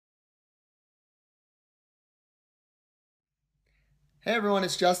Hey everyone,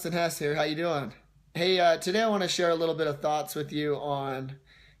 it's Justin Hess here. How you doing? Hey, today I want to share a little bit of thoughts with you on,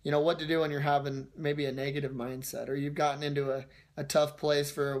 what to do when you're having maybe a negative mindset or you've gotten into a tough place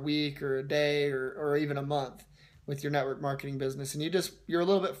for a week or a day or even a month with your network marketing business and you're a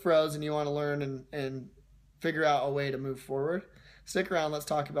little bit froze and you want to learn and figure out a way to move forward. Stick around, let's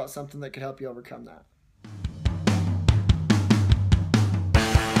talk about something that could help you overcome that.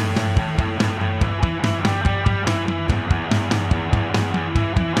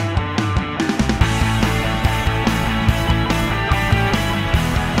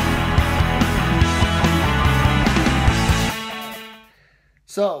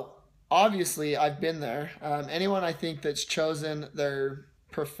 So, obviously, I've been there. Anyone I think that's chosen their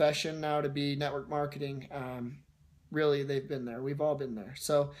profession now to be network marketing, really, they've been there. We've all been there.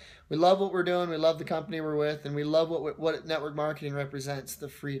 So, we love what we're doing. We love the company we're with, and we love what network marketing represents, the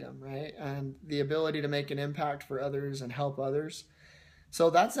freedom, right? And the ability to make an impact for others and help others. So,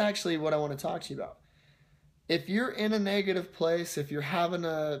 that's actually what I want to talk to you about. If you're in a negative place, if you're having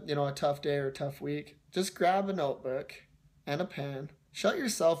a tough day or a tough week, just grab a notebook and a pen. Shut your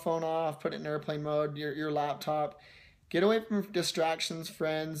cell phone off, put it in airplane mode, your laptop. Get away from distractions,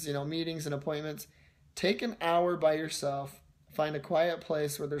 friends, meetings and appointments. Take an hour by yourself. Find a quiet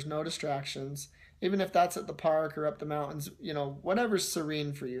place where there's no distractions. Even if that's at the park or up the mountains, whatever's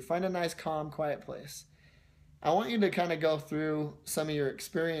serene for you. Find a nice, calm, quiet place. I want you to kind of go through some of your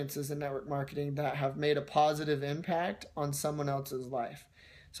experiences in network marketing that have made a positive impact on someone else's life.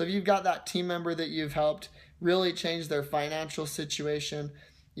 So if you've got that team member that you've helped really change their financial situation,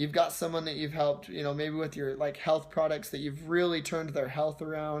 you've got someone that you've helped, maybe with your health products that you've really turned their health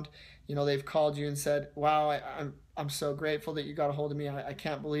around. They've called you and said, wow, I'm so grateful that you got a hold of me. I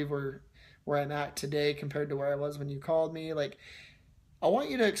can't believe where I'm at today compared to where I was when you called me. I want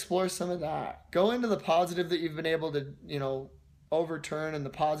you to explore some of that. Go into the positive that you've been able to, overturn and the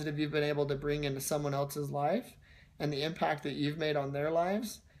positive you've been able to bring into someone else's life and the impact that you've made on their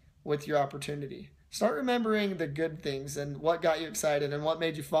lives with your opportunity. Start remembering the good things and what got you excited and what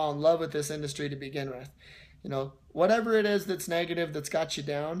made you fall in love with this industry to begin with. Whatever it is that's negative, that's got you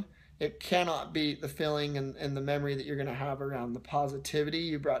down, it cannot beat the feeling and the memory that you're going to have around the positivity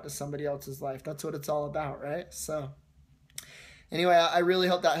you brought to somebody else's life. That's what it's all about, right? So anyway, I really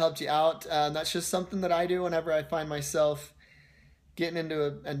hope that helped you out. That's just something that I do whenever I find myself getting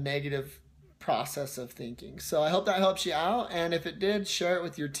into a negative process of thinking. So I hope that helps you out. And if it did, share it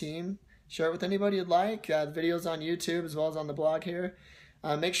with your team. Share it with anybody you'd like. The video's on YouTube as well as on the blog here.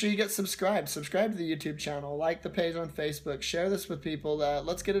 Make sure you get subscribed. Subscribe to the YouTube channel. Like the page on Facebook. Share this with people.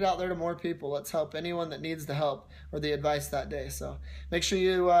 Let's get it out there to more people. Let's help anyone that needs the help or the advice that day. So make sure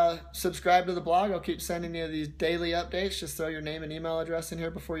you subscribe to the blog. I'll keep sending you these daily updates. Just throw your name and email address in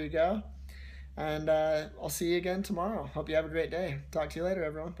here before you go. And I'll see you again tomorrow. Hope you have a great day. Talk to you later,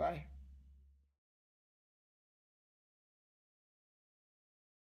 everyone. Bye.